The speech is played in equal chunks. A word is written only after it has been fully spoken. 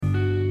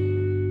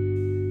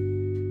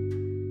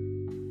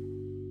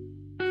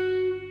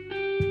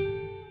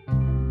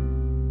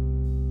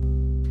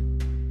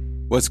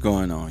What's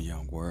going on,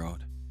 young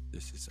world?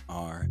 This is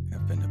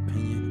RFN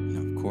Opinion,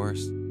 and of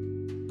course,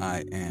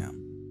 I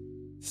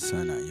am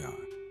Sanayar.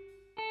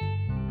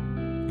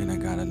 And I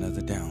got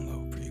another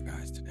download for you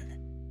guys today.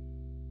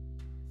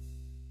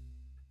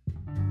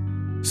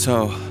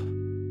 So,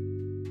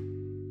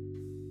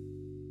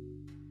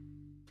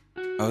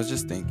 I was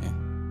just thinking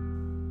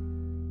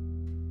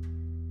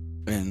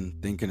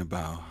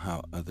about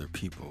how other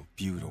people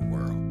view the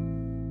world.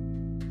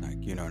 Like,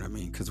 you know what I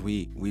mean? Because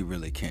we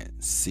really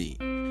can't see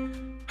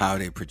how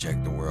they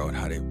project the world,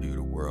 how they view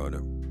the world,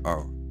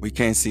 or we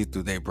can't see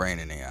through their brain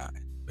and their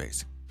eyes,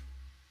 basically.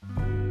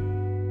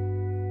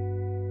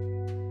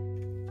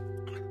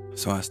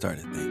 So I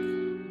started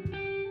thinking.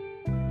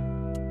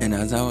 And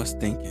as I was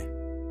thinking,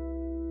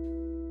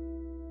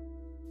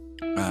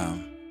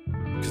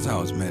 because I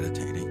was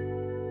meditating,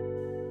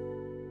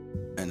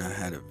 and I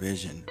had a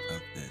vision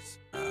of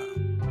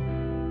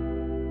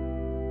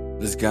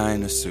this guy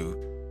in a suit.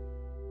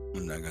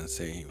 I'm not going to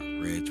say he was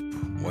rich,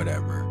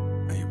 whatever.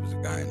 He was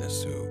a guy in a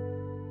suit.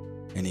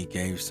 And he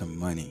gave some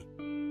money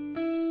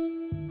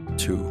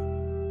to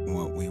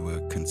what we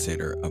would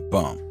consider a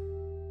bum.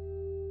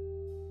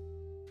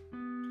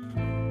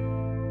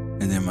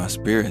 And then my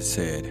spirit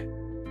said,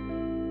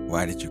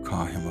 "Why did you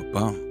call him a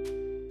bum?"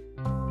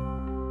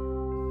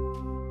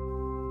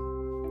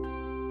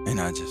 And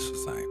I just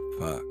was like,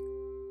 fuck.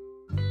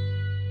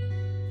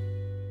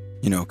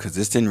 You know, because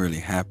this didn't really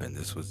happen.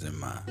 This was in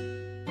my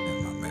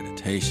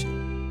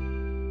meditation.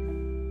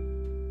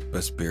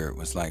 But spirit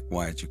was like,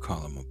 "Why did you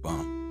call him a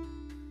bum?"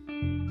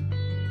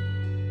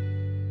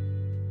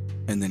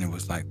 And then it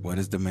was like, what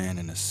is the man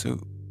in a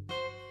suit?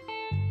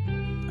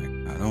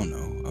 Like, I don't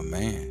know, a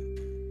man,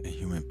 a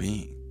human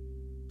being.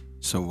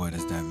 So what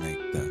does that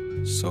make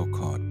the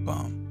so-called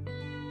bum?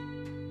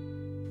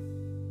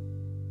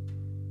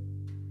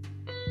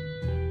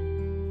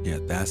 Yeah,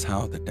 that's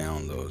how the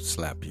downloads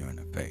slap you in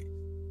the face.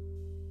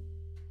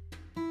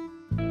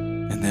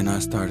 And then I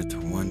started to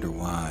wonder,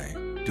 why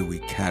do we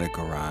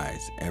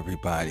categorize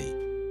everybody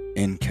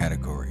in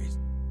categories?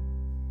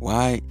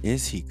 Why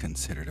is he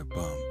considered a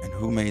bum? And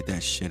who made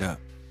that shit up?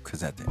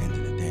 Because at the end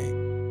of the day,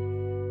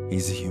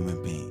 he's a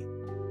human being,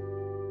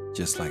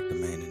 just like the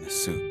man in the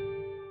suit.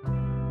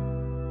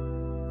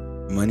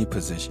 Money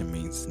position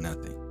means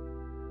nothing,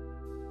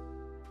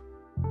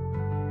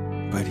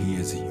 but he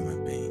is a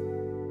human being.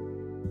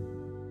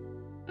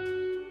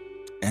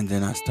 And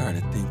then I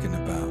started thinking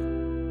about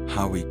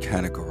how we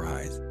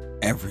categorize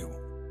everyone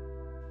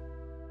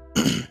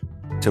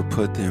to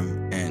put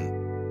them in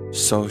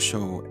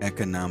social,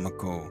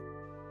 economical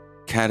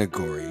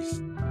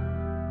categories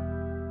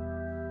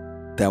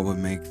that would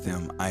make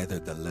them either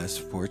the less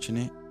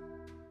fortunate,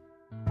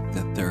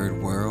 the third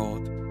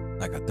world,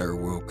 like a third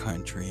world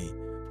country,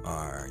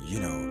 or,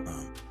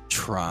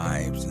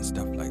 tribes and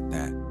stuff like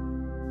that.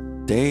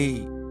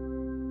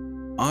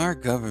 Our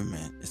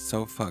government is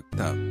so fucked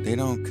up, they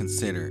don't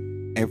consider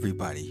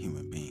everybody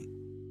human being.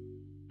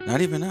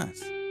 Not even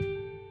us.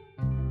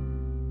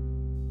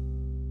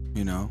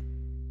 You know,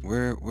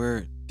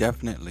 we're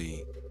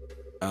definitely,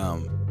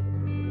 the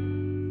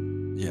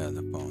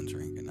phone's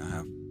ringing.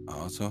 I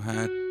also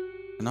had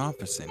an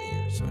office in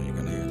here, so you're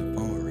gonna hear the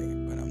phone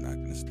ringing, but I'm not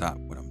gonna stop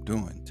what I'm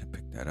doing to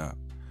pick that up.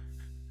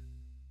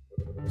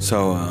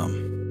 So,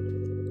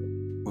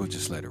 we'll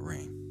just let it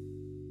ring.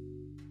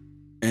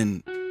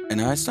 And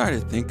I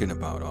started thinking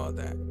about all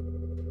that.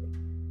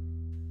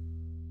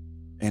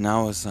 And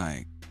I was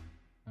like,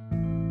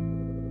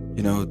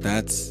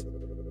 that's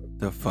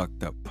the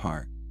fucked up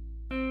part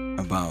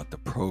about the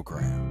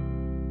program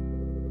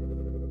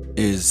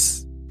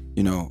is,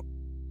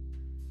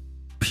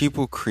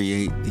 people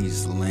create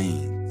these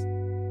lanes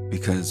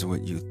because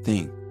what you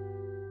think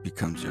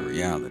becomes your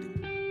reality.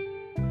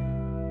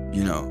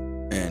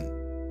 And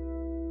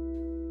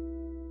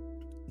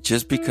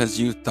just because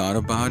you thought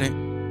about it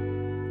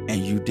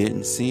and you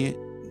didn't see it,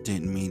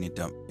 didn't mean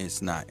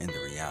it's not in the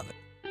reality.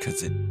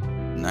 Because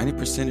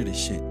 90% of the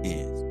shit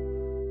is.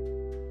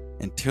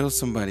 Until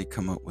somebody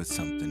come up with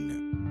something new.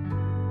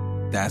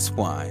 That's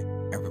why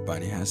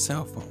everybody has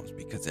cell phones.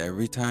 Because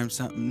every time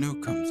something new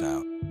comes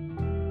out,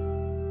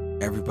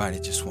 everybody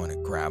just want to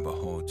grab a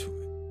hold to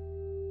it.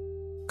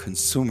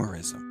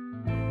 Consumerism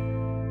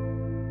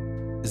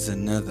is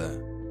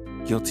another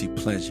guilty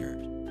pleasure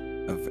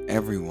of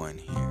everyone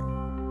here.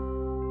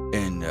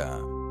 And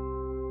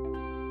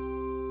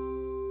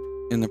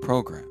in the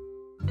program.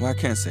 Well, I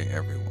can't say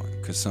everyone,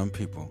 because some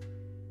people,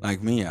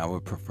 like me, I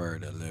would prefer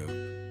to live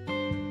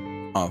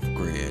off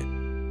grid,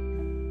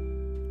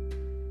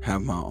 grow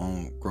my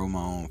own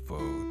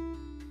food.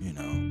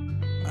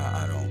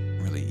 I don't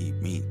really eat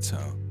meat, so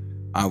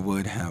I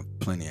would have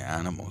plenty of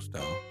animals,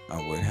 though.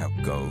 I would have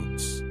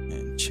goats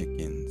and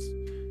chickens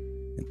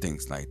and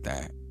things like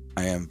that.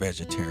 I am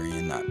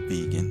vegetarian, not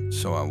vegan,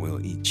 so I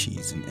will eat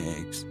cheese and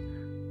eggs.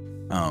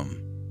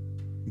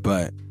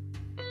 But,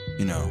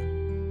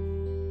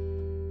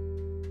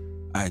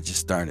 I just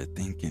started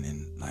thinking,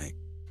 and like,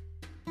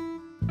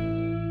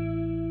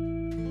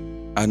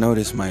 I know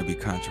this might be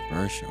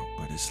controversial,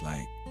 but it's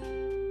like,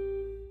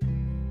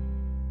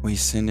 We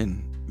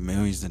sending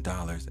millions of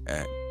dollars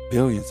at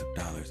billions of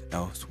dollars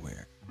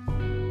elsewhere.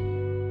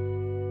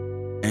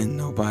 And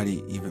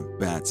nobody even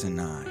bats an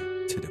eye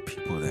to the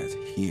people that's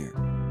here.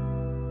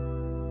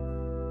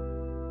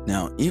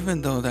 Now,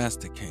 even though that's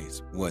the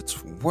case,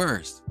 what's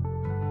worse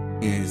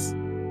is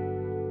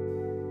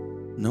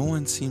no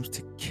one seems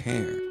to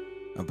care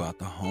about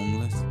the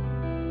homeless,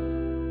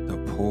 the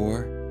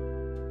poor,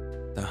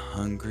 the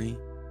hungry.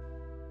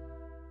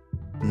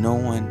 No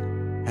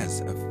one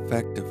has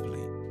effectively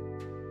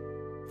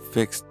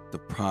fixed the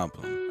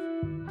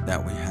problem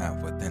that we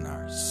have within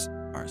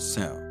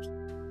ourselves.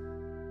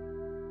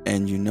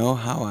 And you know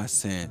how I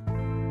said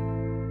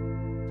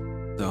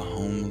the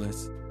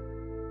homeless,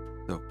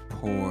 the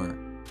poor,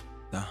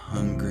 the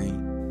hungry.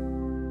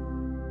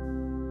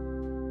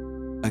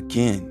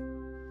 Again,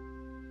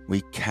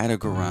 we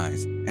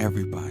categorize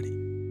everybody,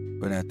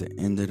 but at the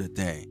end of the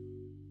day,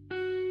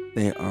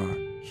 they are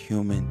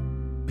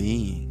human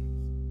beings,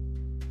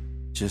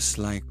 just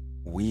like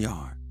we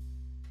are.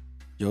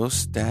 Your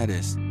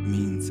status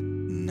means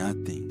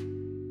nothing.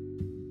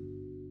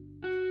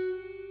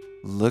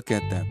 Look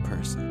at that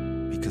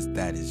person, because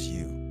that is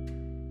you.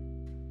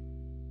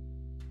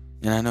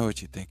 And I know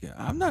what you're thinking.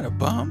 I'm not a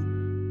bum.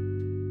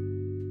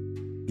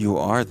 You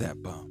are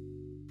that bum.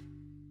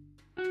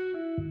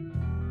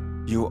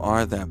 You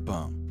are that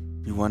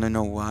bum. You want to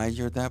know why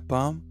you're that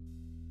bum?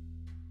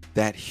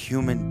 That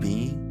human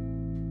being?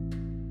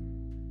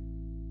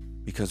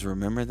 Because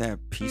remember that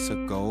piece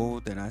of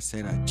gold that I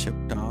said I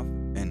chipped off,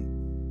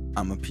 and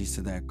I'm a piece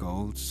of that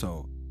gold,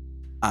 so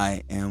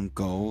I am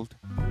gold?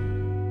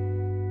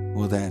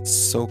 Well, that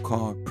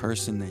so-called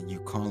person that you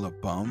call a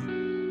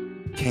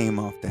bum came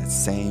off that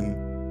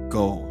same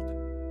gold.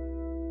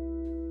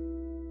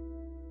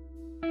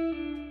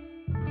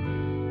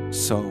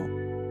 So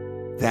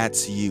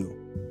that's you.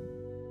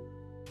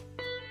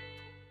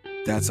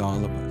 That's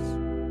all of us.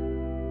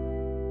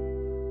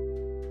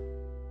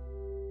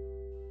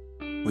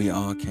 We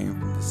all came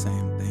from the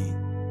same thing.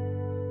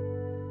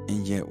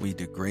 And yet we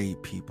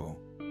degrade people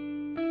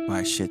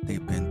by shit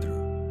they've been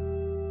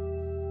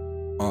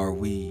through. Or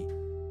we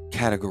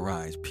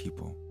categorize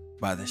people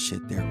by the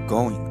shit they're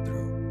going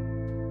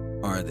through,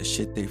 or the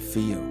shit they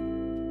feel,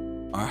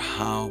 or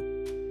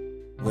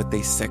what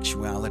their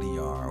sexuality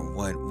are, or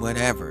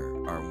whatever,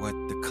 or what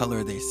the color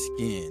of their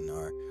skin,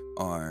 or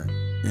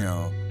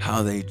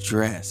how they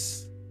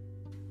dress.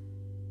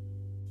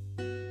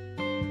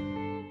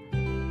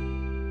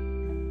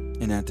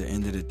 And at the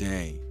end of the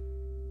day,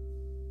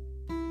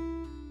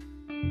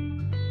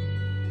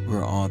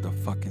 we're all the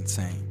fucking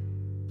same.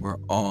 We're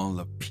all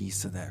a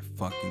piece of that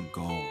fucking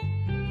gold.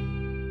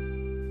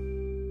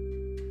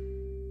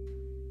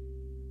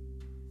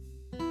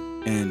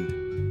 And,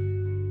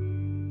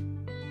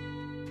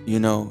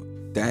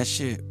 that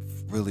shit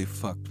really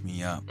fucked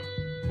me up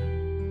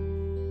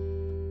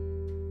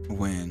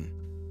when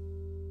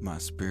my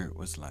spirit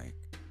was like,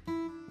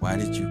 why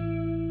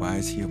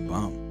is he a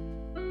bum?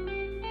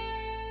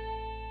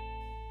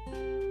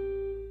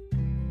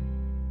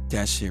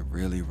 That shit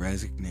really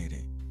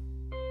resonated.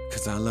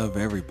 Because I love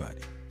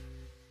everybody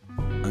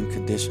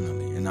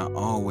unconditionally. And I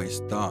always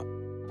thought,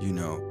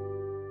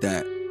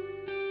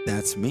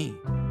 that's me.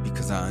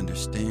 Because I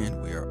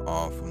understand we are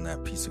all from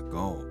that piece of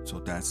gold. So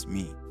that's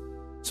me.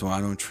 So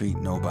I don't treat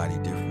nobody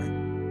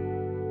different.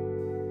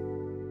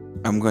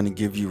 I'm going to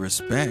give you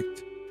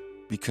respect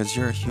because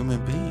you're a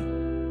human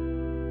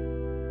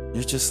being.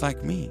 You're just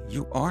like me.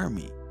 You are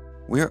me.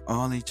 We're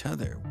all each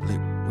other.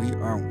 We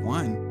are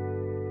one.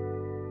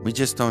 We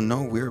just don't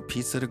know we're a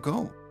piece of the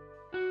gold.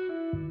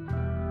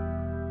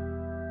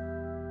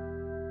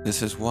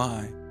 This is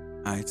why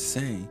I'd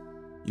say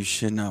you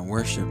should not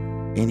worship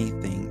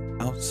anything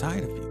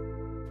outside of you.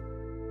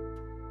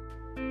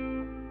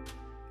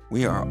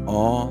 We are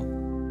all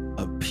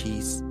a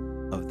piece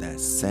of that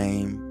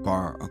same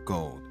bar of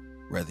gold,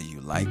 whether you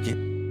like it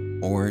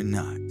or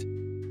not.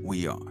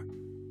 We are.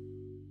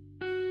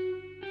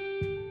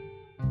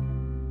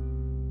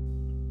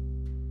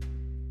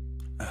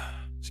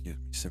 Excuse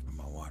me, sipping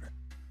my water.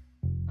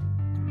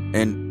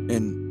 And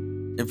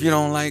if you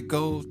don't like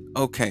gold,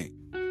 okay.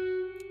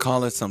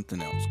 Call it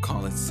something else.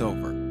 Call it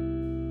silver.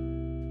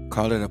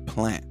 Call it a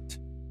plant.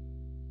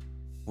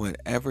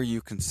 Whatever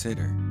you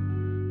consider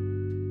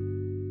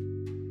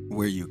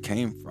where you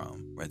came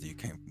from, whether you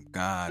came from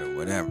God or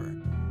whatever,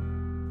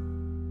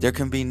 there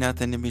can be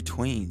nothing in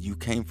between. You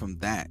came from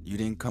that. You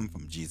didn't come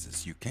from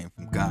Jesus. You came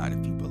from God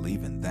if you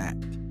believe in that.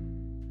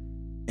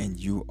 And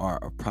you are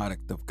a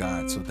product of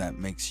God, so that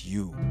makes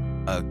you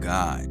a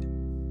God.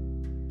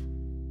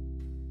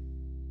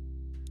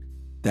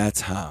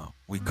 That's how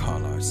we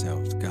call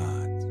ourselves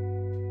gods.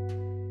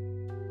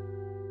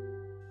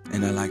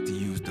 And I like to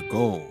use the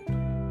gold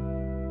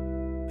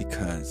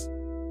because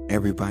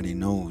everybody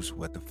knows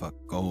what the fuck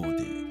gold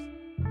is.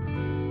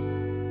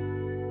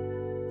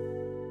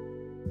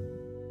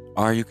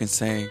 Or you can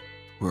say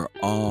we're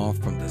all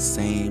from the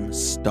same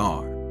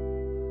star.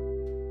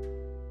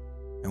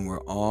 And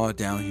we're all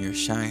down here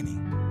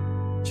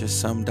shining.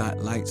 Just some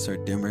lights are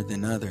dimmer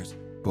than others,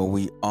 but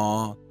we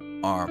all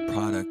are a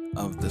product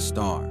of the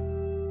star.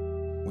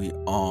 We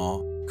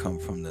all come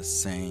from the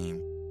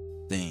same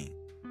thing.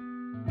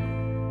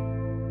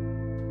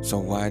 So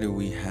why do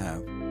we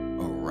have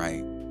a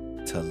right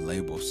to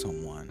label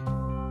someone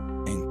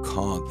and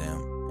call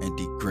them and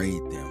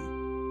degrade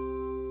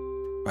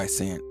them by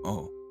saying,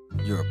 oh,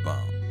 you're a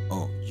bum,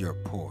 oh, you're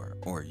poor,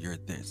 or you're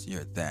this,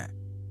 you're that?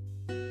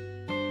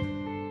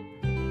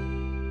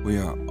 We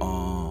are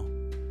all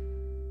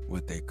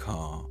what they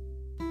call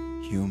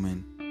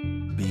human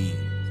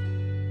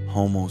beings,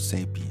 Homo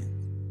sapiens.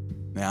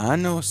 Now, I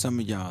know some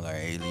of y'all are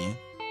alien,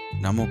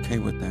 and I'm okay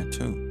with that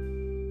too.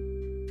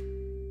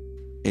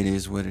 It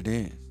is what it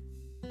is.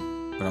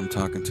 But I'm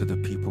talking to the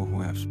people who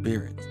have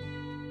spirits,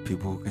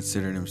 people who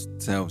consider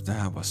themselves to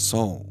have a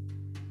soul.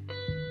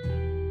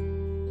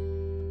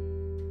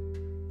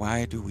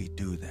 Why do we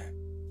do that?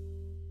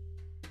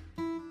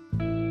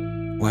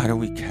 Why do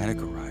we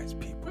categorize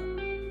people?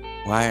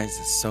 Why is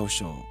the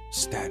social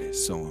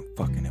status so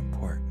fucking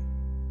important?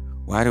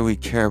 Why do we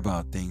care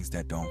about things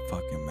that don't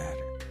fucking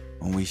matter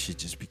when we should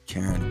just be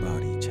caring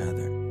about each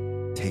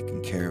other,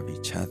 taking care of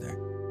each other?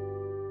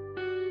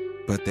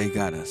 But they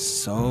got us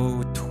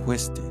so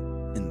twisted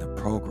in the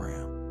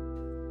program.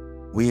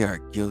 We are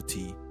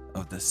guilty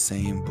of the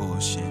same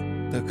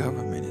bullshit the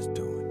government is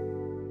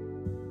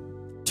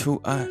doing to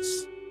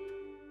us.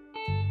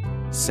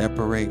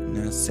 Separating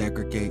us,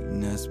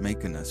 segregating us,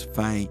 making us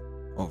fight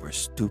over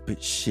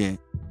stupid shit.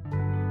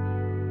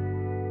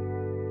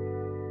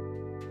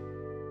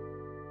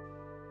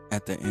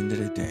 At the end of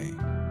the day,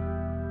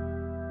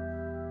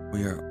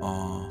 we are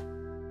all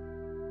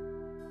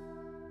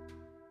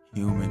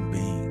human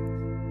beings.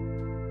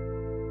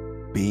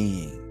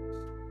 Beings.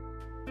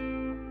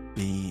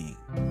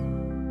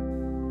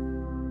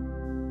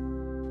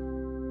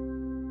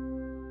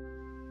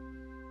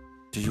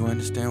 Do you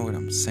understand what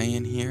I'm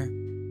saying here?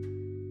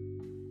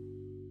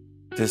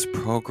 This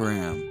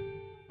program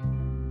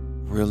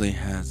really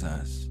has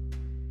us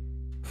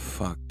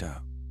fucked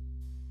up.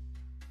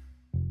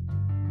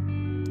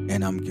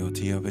 And I'm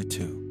guilty of it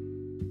too.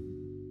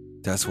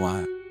 That's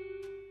why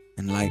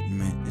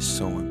enlightenment is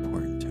so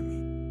important to me.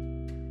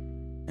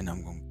 And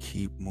I'm going to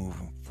keep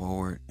moving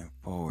forward and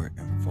forward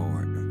and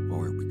forward and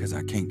forward because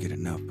I can't get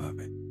enough of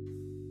it.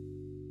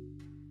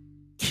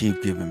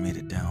 Keep giving me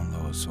the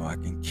download so I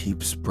can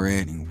keep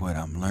spreading what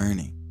I'm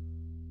learning.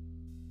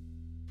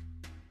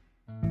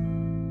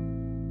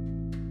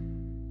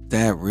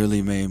 That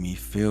really made me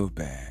feel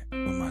bad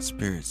when my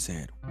spirit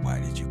said, why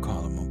did you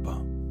call him a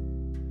bum?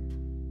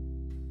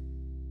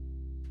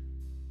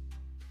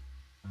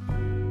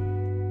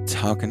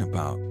 Talking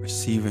about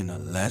receiving a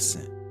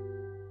lesson.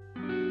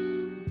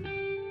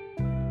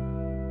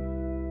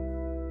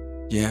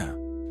 Yeah.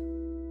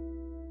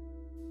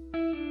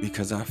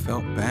 Because I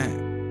felt bad.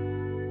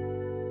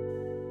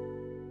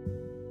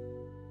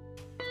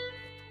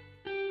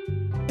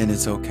 And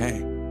it's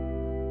okay.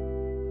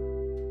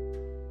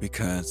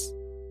 Because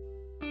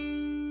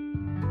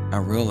I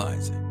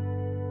realize it.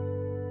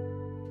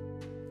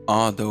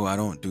 Although I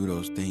don't do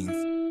those things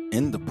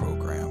in the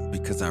program,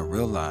 because I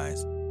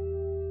realize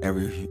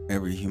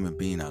every human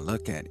being I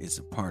look at is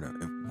a part of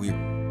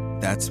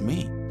it. That's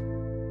me.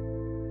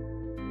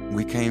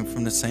 We came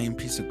from the same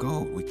piece of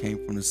gold. We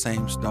came from the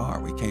same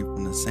star. We came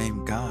from the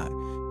same God.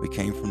 We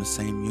came from the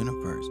same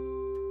universe.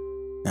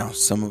 Now,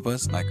 some of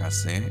us, like I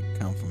said,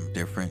 come from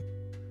different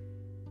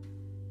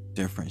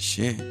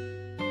shit.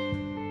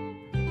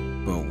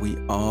 But we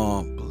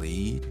all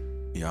bleed.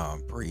 We all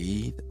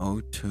breathe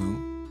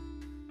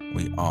O2.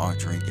 We all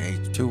drink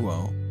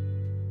H2O.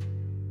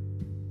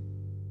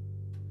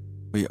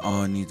 We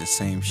all need the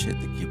same shit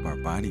to keep our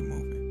body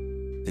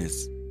moving.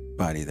 This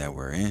body that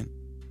we're in.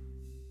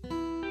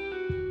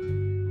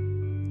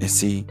 And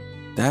see,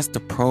 that's the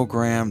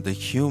program, the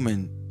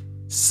human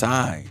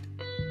side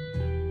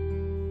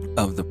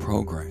of the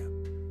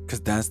program. Because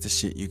that's the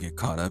shit you get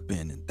caught up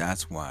in. And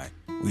that's why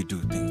we do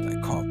things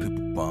like call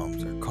people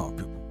bums or call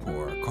people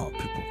poor or call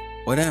people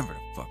whatever the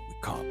fuck we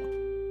call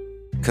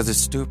them. Because it's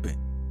stupid.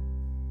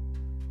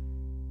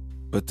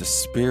 But the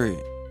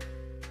spirit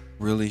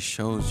really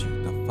shows you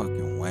the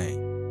fucking way.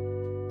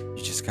 You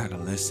just gotta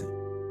listen.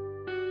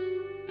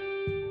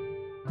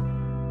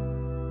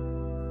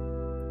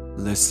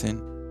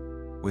 Listen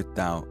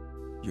without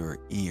your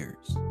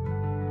ears.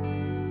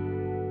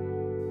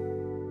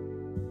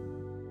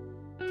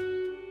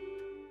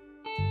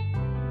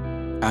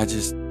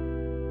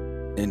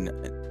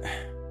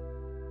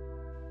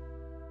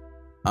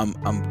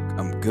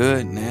 I'm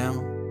good now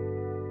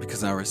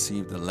because I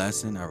received the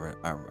lesson.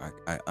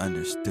 I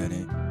understood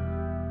it.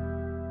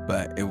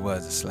 But it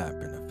was a slap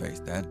in the face.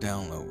 That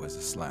download was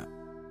a slap.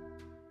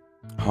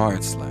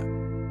 Hard slap.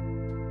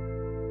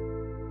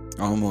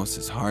 Almost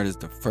as hard as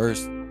the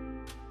first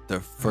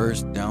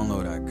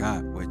download I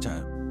got, which I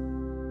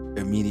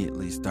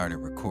immediately started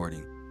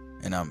recording.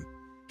 And I'm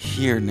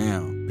here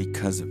now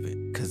because of it.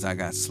 Because I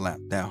got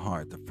slapped that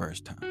hard the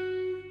first time.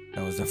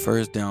 That was the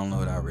first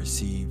download I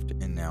received.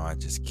 And now I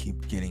just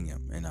keep getting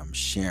them. And I'm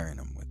sharing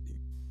them with you.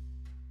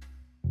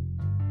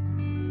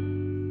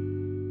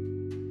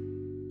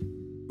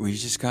 we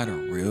just gotta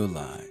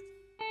realize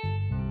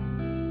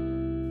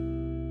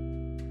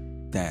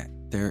that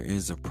there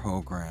is a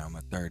program,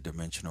 a third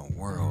dimensional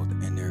world,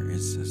 and there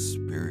is a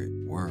spirit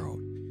world,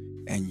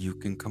 and you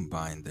can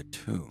combine the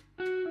two.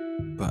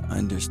 But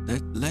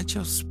let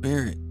your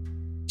spirit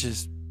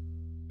just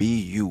be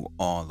you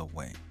all the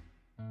way.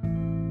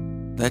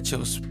 Let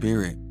your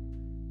spirit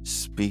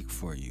speak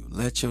for you.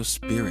 Let your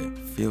spirit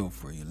feel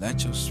for you.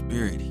 Let your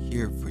spirit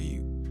hear for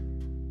you.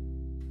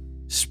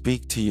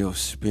 Speak to your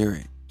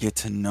spirit. Get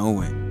to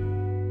know it.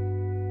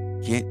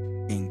 Get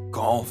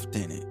engulfed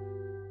in it.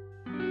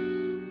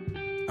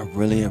 I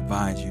really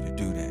advise you to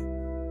do that.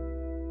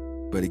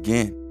 But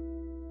again,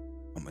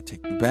 I'm going to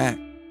take you back.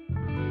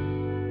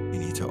 You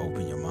need to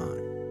open your mind.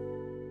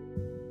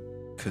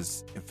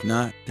 Because if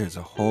not, there's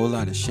a whole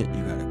lot of shit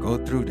you got to go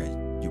through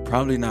that you're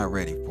probably not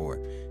ready for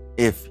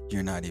if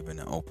you're not even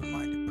an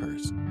open-minded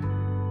person.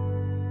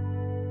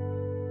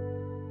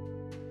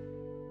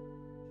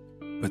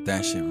 But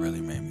that shit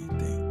really made me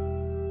think.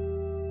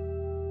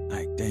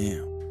 Like,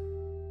 damn.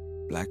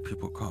 Black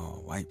people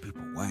call white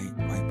people white.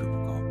 White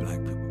people call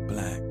black people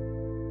black.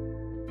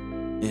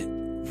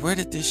 Where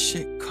did this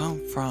shit come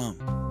from?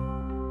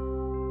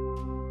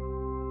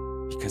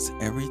 Because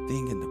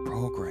everything in the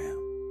program,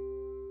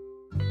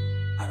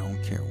 I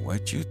don't care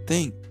what you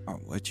think or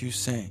what you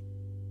say,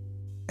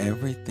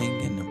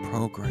 everything in the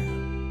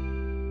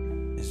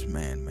program is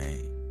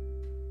man-made.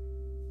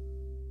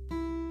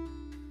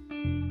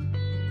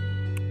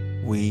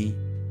 We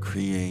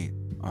create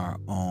our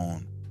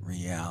own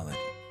reality.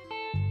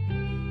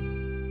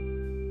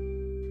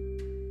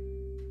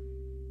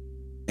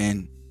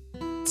 And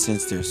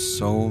since there's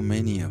so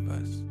many of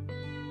us,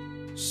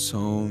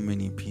 so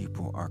many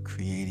people are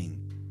creating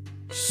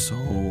so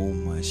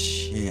much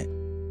shit,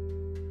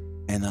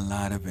 and a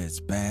lot of it's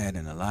bad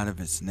and a lot of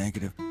it's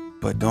negative.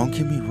 But don't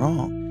get me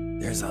wrong,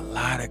 there's a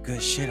lot of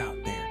good shit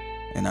out there,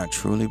 and I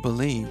truly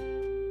believe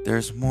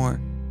there's more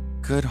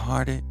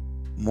good-hearted,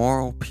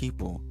 moral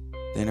people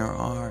than there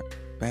are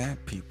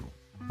bad people.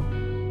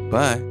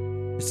 But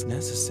it's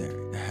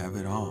necessary to have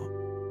it all.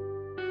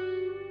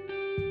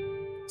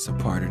 It's a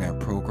part of that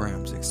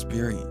program's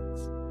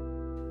experience.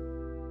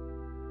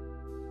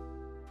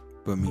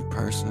 But me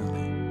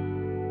personally,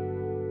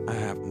 I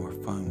have more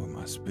fun with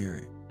my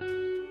spirit.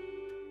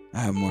 I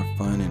have more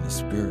fun in the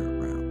spirit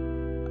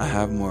realm. I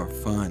have more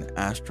fun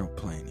astral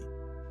planing.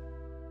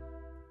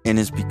 And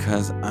it's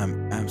because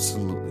I'm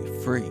absolutely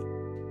free.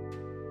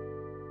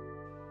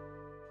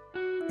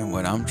 And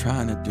what I'm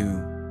trying to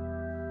do,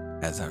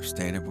 as I've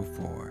stated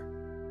before,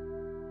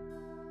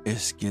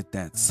 is get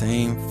that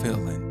same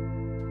feeling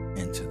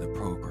into the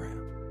program,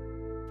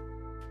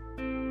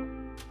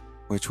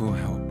 which will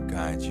help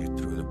guide you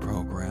through the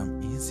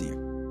program easier.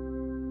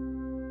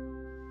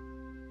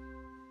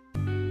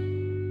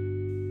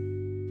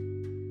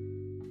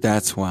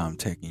 That's why I'm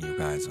taking you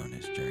guys on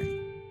this journey.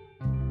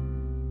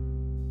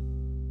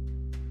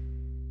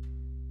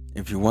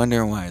 If you're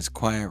wondering why it's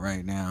quiet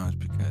right now, it's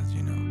because,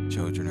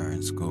 children are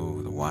in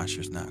school, the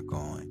washer's not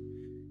going.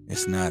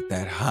 It's not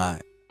that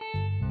hot,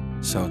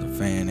 so the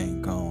fan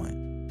ain't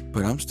going.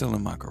 But I'm still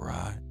in my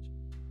garage.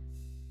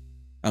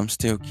 I'm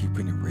still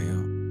keeping it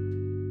real.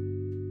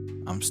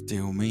 I'm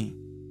still me.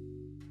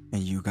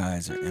 And you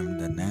guys are in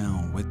the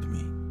now with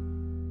me.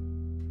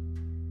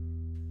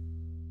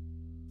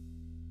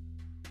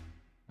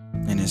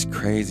 And it's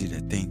crazy to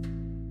think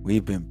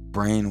we've been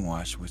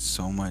brainwashed with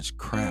so much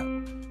crap.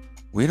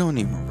 We don't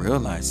even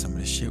realize some of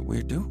the shit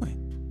we're doing.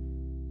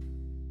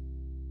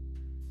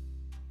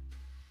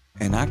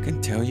 And I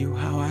can tell you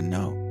how I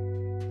know.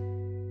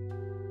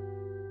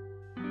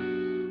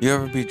 You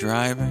ever be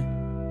driving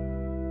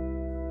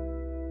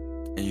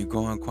and you're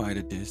going quite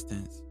a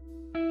distance,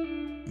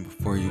 and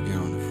before you get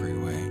on the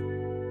freeway,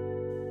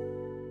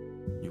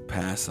 you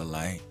pass a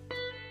light,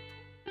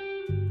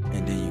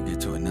 and then you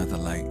get to another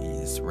light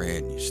and it's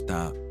red and you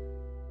stop,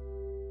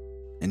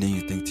 and then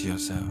you think to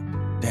yourself,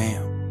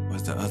 damn,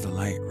 was the other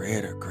light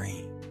red or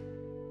green?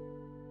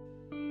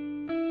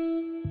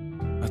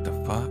 What the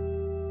fuck?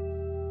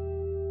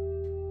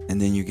 And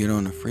then you get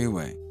on the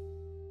freeway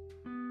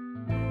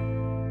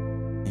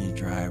and you're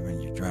driving.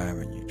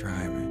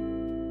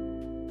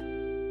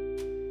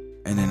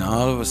 And then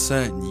all of a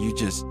sudden you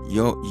just,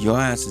 your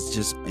ass is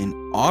just in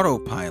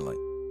autopilot.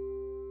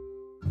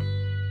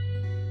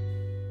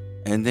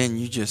 And then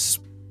you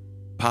just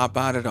pop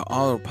out of the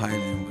autopilot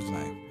and was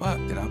like, fuck,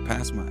 did I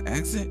pass my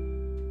exit?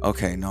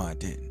 Okay, no, I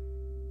didn't.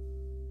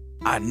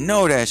 I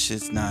know that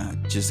shit's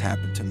not just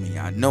happened to me.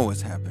 I know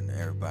it's happened to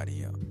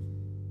everybody else.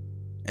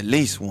 At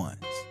least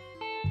once.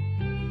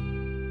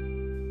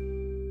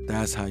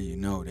 That's how you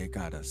know they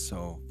got us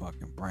so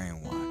fucking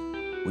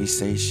brainwashed. We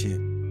say shit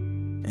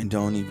and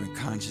don't even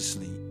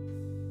consciously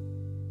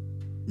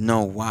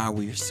know why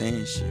we're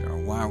saying shit or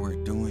why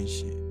we're doing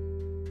shit.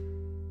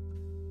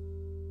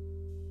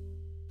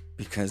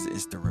 Because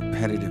it's the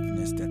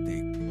repetitiveness that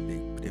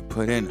they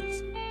put in us.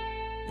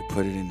 They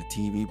put it in the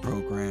TV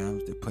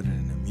programs. They put it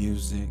in the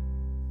music.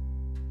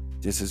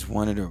 This is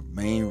one of the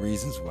main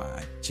reasons why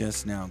I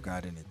just now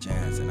got into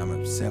jazz, and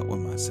I'm upset with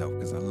myself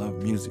because I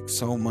love music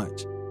so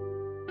much.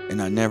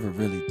 And I never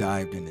really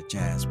dived into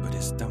jazz, but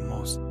it's the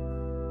most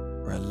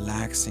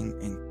relaxing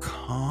and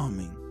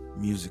calming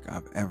music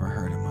I've ever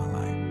heard in my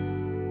life.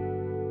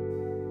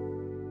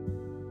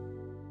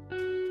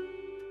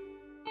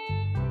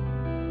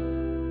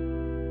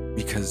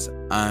 Because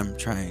I'm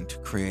trying to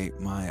create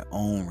my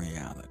own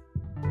reality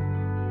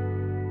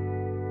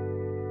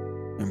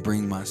and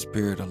bring my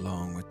spirit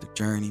along with the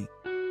journey.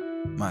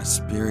 My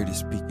spirit is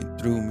speaking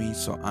through me,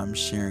 so I'm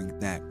sharing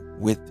that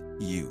with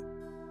you.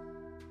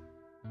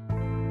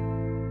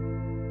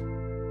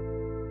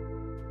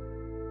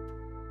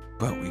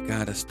 But we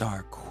gotta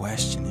start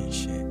questioning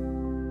shit.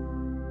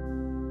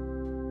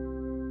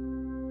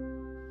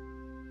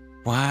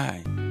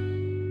 Why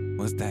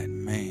was that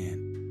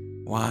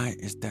man? Why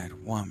is that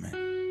woman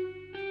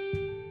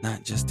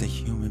not just a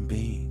human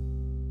being?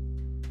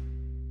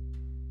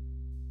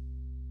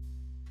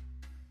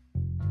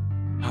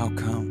 How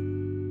come?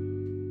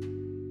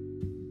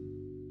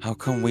 How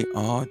come we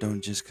all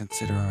don't just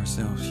consider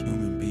ourselves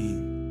human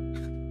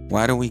beings?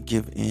 Why do we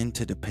give in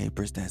to the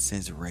papers that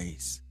says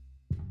race,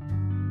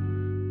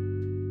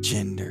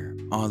 gender,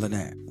 all of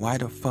that? Why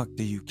the fuck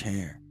do you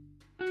care?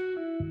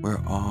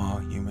 We're all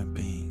human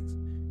beings,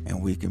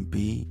 and we can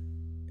be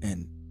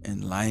and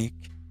like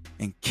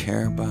and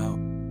care about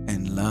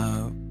and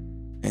love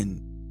and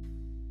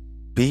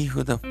be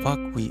who the fuck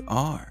we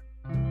are.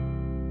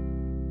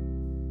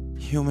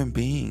 Human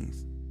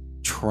beings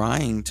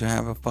trying to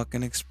have a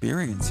fucking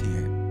experience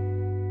here.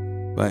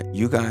 But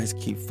you guys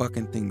keep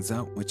fucking things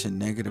up with your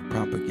negative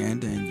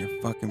propaganda and your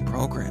fucking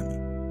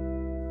programming.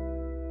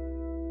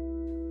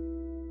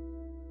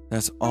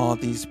 That's all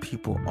these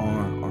people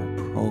are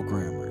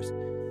programmers.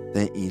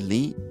 The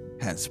elite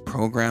has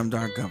programmed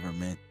our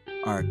government.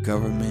 Our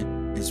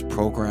government is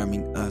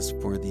programming us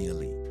for the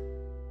elite.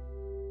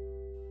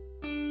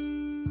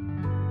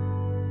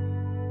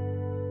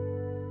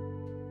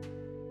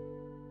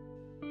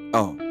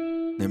 Oh,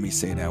 let me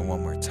say that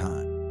one more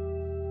time.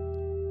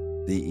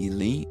 The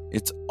elite,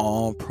 it's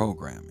all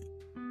programming.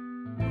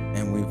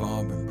 And we've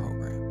all been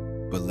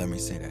programmed. But let me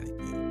say that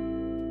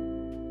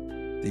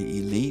again. The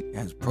elite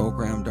has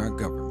programmed our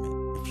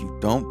government. If you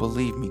don't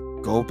believe me,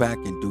 go back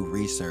and do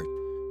research.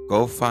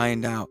 Go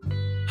find out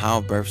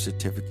how birth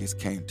certificates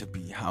came to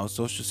be, how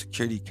Social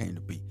Security came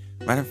to be.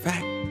 Matter of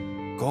fact,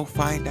 go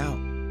find out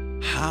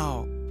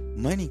how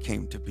money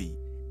came to be.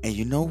 And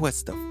you know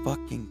what's the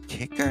fucking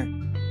kicker?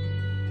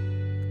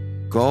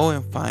 Go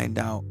and find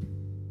out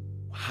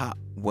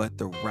what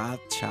the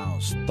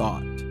Rothschilds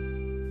thought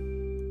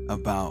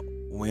about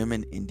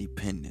women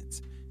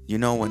independence. You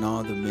know, when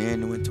all the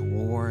men went to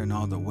war and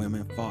all the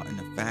women fought in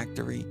the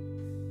factory,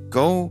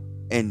 go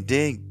and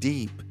dig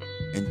deep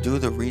and do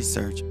the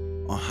research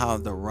on how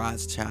the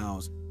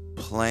Rothschilds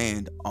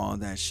planned all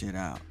that shit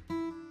out.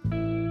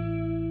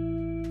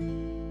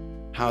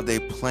 How they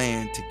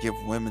planned to give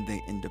women their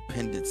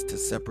independence, to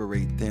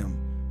separate them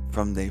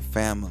from their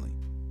family,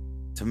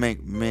 to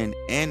make men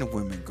and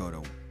women go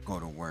to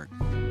work.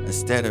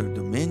 Instead of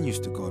the men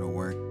used to go to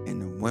work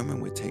and the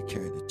women would take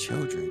care of the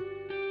children,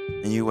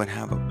 and you would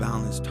have a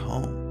balanced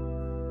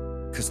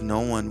home, because no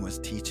one was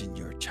teaching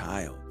your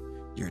child.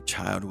 Your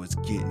child was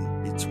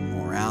getting its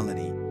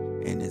morality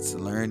and its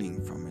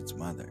learning from its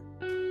mother.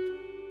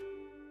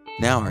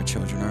 Now our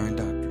children are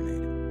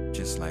indoctrinated,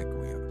 just like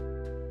we are.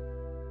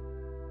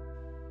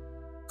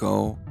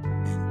 Go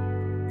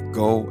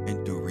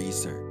and do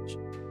research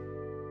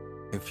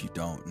if you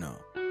don't know.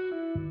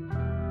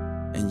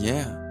 And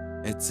yeah,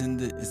 it's in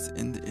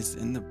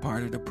the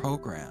part of the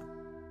program.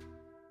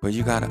 But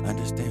you gotta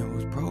understand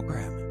who's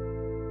programming.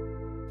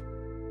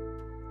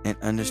 And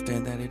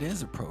understand that it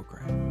is a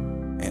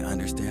program. And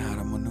understand how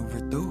to maneuver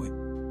through it.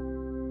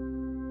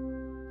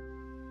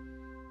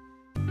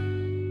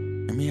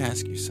 Let me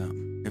ask you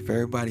something. If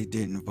everybody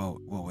didn't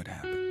vote, what would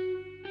happen?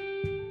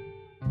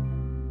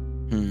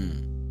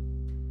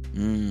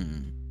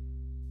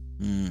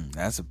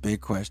 That's a big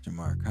question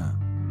mark, huh?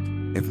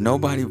 If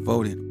nobody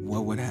voted,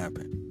 what would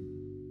happen?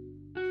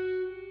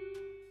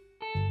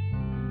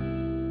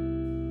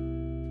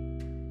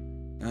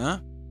 Huh?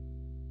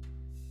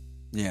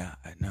 Yeah,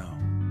 I know.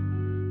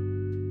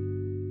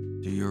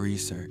 Do your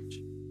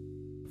research.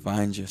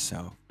 Find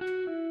yourself.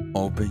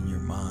 Open your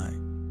mind.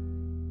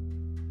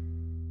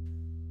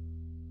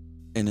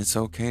 And it's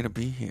okay to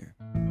be here.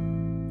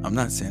 I'm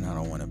not saying I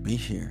don't want to be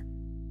here.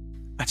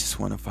 I just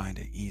want to find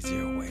an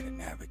easier way to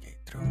navigate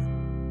through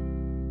it.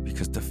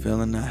 Because the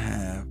feeling I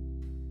have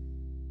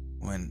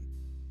when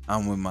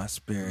I'm with my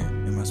spirit,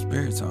 and my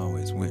spirit's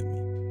always with me,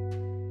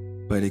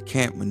 but it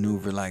can't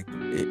maneuver like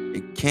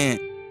it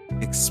can't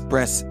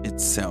express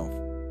itself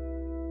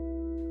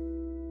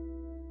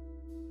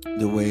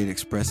the way it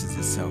expresses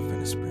itself in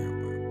the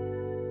spirit world.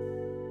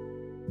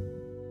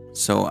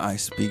 So I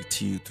speak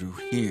to you through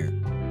here,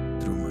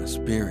 through my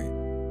spirit,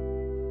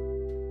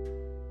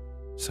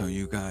 so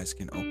you guys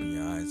can open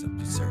your eyes up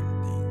to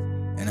certain things.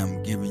 And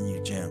I'm giving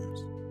you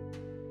gems.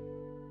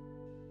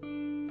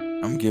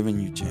 I'm giving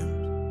you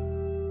gems.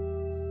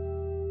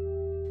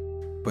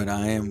 But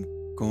I am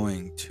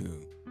going to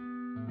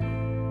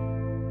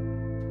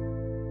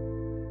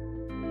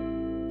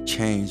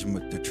change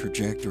the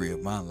trajectory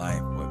of my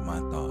life with my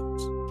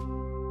thoughts.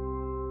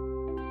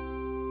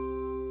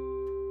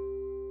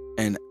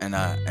 And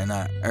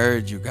I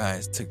urge you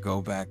guys to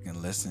go back and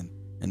listen.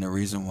 And the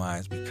reason why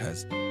is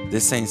because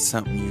this ain't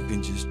something you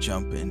can just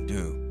jump and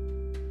do.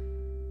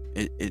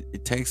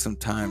 It takes some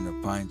time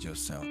to find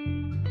yourself,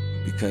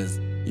 because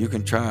you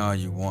can try all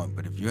you want,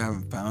 but if you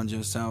haven't found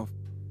yourself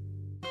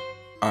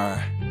or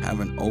have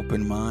an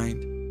open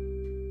mind,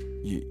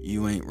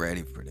 you ain't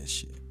ready for this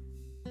shit.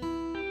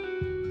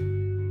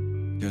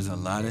 There's a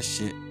lot of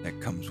shit that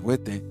comes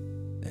with it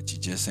that you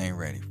just ain't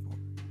ready for.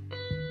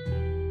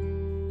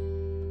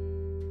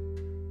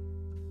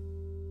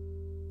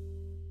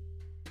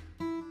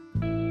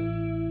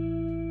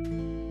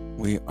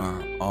 We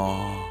are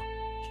all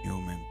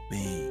human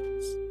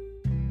beings.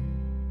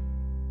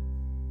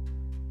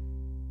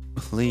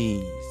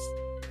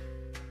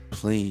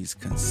 Please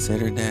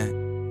consider that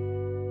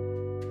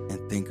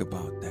and think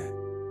about that.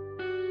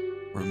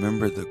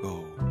 Remember the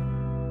goal.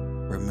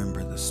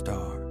 Remember the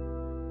star.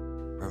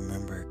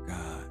 Remember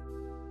God.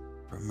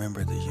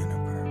 Remember the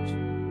universe,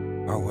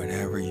 or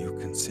whatever you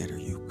consider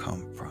you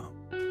come from.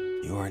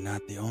 You are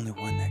not the only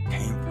one that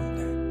came from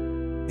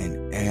that,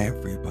 and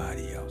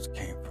everybody else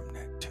came from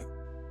that too,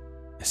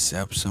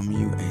 except some of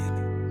you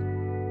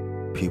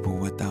aliens, people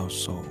without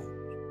souls.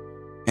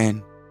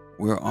 And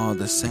we're all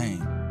the same.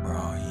 We're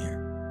all here.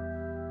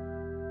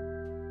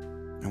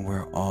 And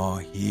we're all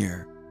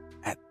here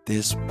at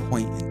this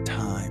point in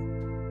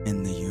time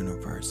in the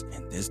universe,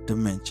 in this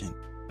dimension,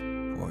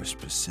 for a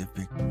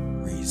specific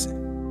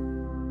reason.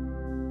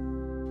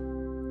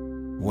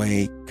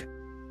 Wake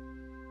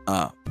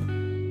up.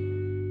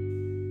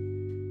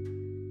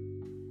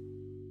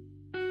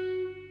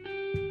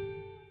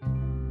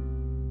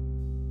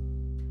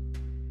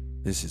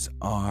 This is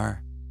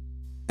our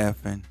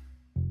effing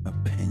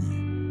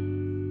opinion.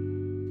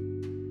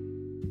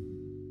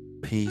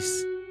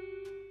 Peace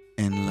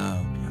and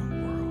love.